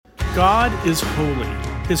God is holy.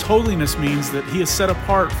 His holiness means that he is set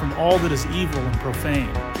apart from all that is evil and profane.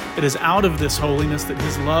 It is out of this holiness that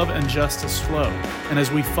his love and justice flow. And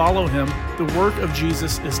as we follow him, the work of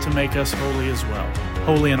Jesus is to make us holy as well.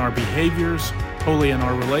 Holy in our behaviors, holy in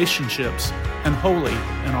our relationships, and holy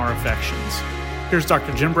in our affections. Here's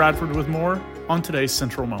Dr. Jim Bradford with more on today's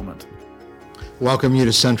Central Moment. Welcome you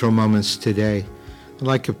to Central Moments today. I'd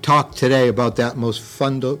like to talk today about that most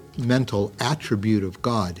fundamental attribute of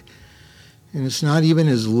God. And it's not even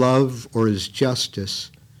his love or his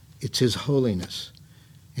justice, it's his holiness.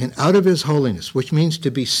 And out of his holiness, which means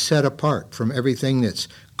to be set apart from everything that's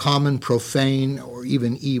common, profane, or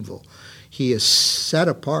even evil, he is set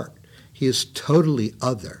apart. He is totally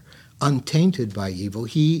other, untainted by evil.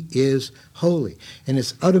 He is holy. And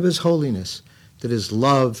it's out of his holiness that his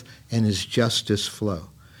love and his justice flow.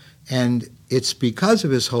 And it's because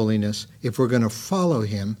of his holiness, if we're going to follow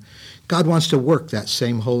him, God wants to work that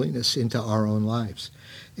same holiness into our own lives.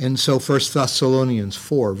 And so 1 Thessalonians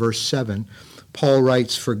 4, verse 7, Paul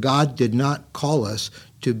writes, "For God did not call us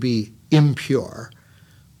to be impure,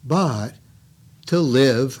 but to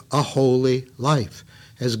live a holy life."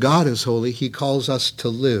 As God is holy, he calls us to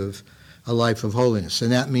live a life of holiness.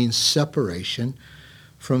 And that means separation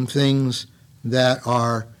from things that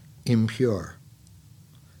are impure.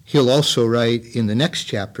 He'll also write in the next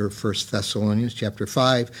chapter of 1 Thessalonians, chapter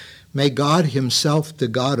 5, "May God himself, the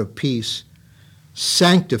God of peace,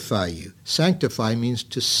 sanctify you." Sanctify means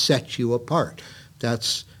to set you apart.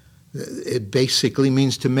 It basically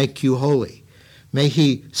means to make you holy. May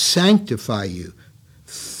he sanctify you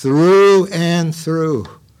through and through.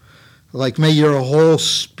 Like may your whole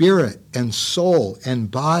spirit and soul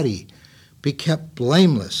and body be kept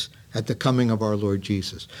blameless at the coming of our Lord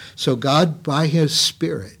Jesus. So God, by his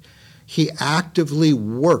Spirit, he actively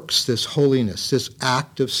works this holiness, this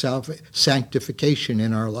act of sanctification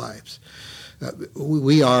in our lives.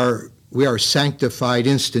 We are sanctified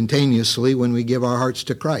instantaneously when we give our hearts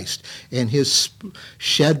to Christ. And his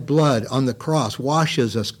shed blood on the cross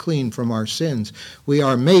washes us clean from our sins. We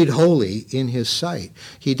are made holy in his sight.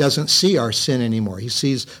 He doesn't see our sin anymore. He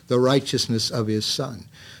sees the righteousness of his Son.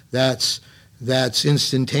 That's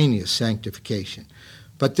instantaneous sanctification.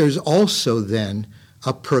 But there's also then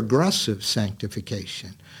a progressive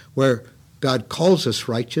sanctification where God calls us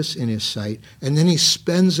righteous in his sight, and then he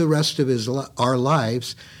spends the rest of our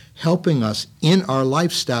lives helping us in our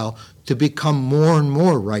lifestyle to become more and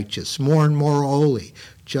more righteous, more and more holy,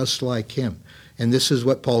 just like him. And this is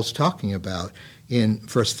what Paul's talking about in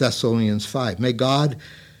 1 Thessalonians 5. May God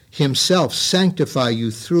himself sanctify you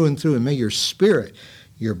through and through, and may your spirit,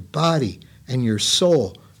 your body, and your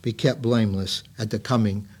soul be kept blameless at the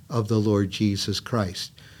coming of the Lord Jesus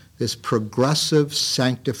Christ. This progressive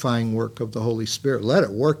sanctifying work of the Holy Spirit, let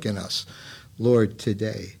it work in us, Lord,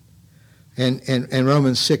 today. And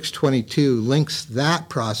Romans 6:22 links that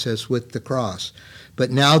process with the cross.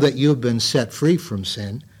 But now that you've been set free from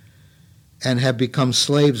sin and have become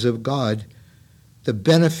slaves of God, the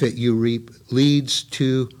benefit you reap leads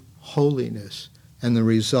to holiness, and the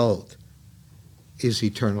result is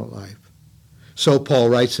eternal life. So Paul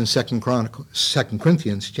writes in 2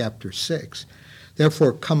 Corinthians chapter 6,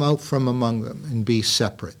 "Therefore come out from among them and be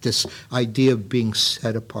separate." This idea of being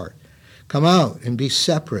set apart. Come out and be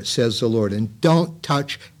separate, says the Lord, and don't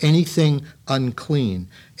touch anything unclean,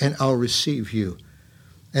 and I'll receive you.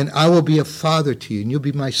 And I will be a father to you, and you'll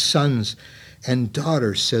be my sons and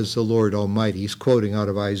daughters, says the Lord Almighty. He's quoting out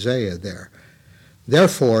of Isaiah there.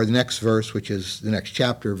 Therefore, the next verse, which is the next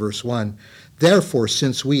chapter, verse 1, "Therefore,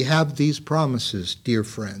 since we have these promises, dear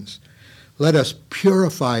friends, let us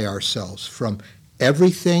purify ourselves from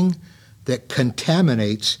everything that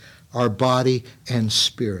contaminates our body and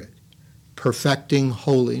spirit, perfecting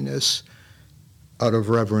holiness out of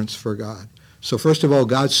reverence for God." So first of all,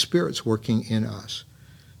 God's Spirit's working in us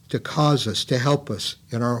to cause us, to help us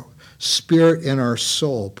in our spirit and our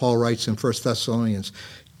soul. Paul writes in 1 Thessalonians,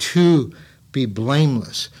 to be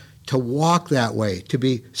blameless, to walk that way, to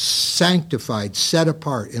be sanctified, set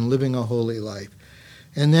apart in living a holy life.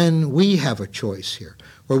 And then we have a choice here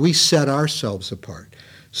where we set ourselves apart.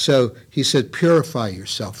 So he said, purify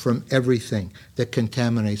yourself from everything that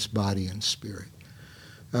contaminates body and spirit.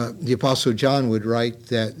 The Apostle John would write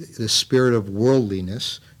that the spirit of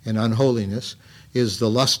worldliness and unholiness is the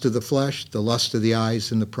lust of the flesh, the lust of the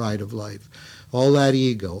eyes, and the pride of life. all that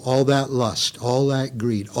ego, all that lust, all that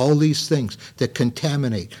greed, all these things that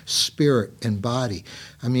contaminate spirit and body.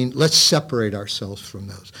 I mean, let's separate ourselves from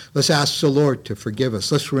those. Let's ask the Lord to forgive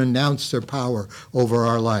us. Let's renounce their power over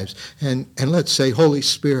our lives. And let's say, Holy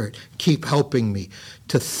Spirit, keep helping me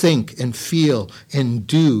to think and feel and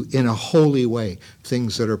do in a holy way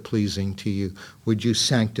things that are pleasing to you. Would you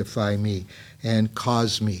sanctify me and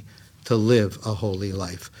cause me to live a holy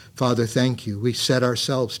life? Father, thank you. We set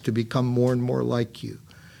ourselves to become more and more like you,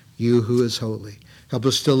 you who is holy. Help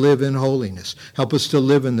us to live in holiness. Help us to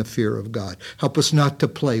live in the fear of God. Help us not to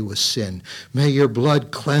play with sin. May your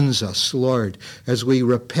blood cleanse us, Lord, as we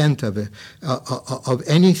repent of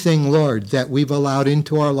anything, Lord, that we've allowed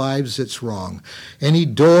into our lives that's wrong. Any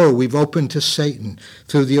door we've opened to Satan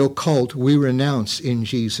through the occult, we renounce in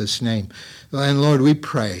Jesus' name. And Lord, we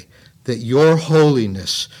pray that your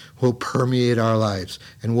holiness will permeate our lives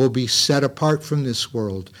and we'll be set apart from this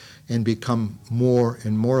world and become more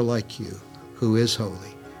and more like you, who is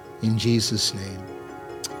holy. In Jesus' name,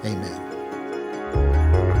 amen.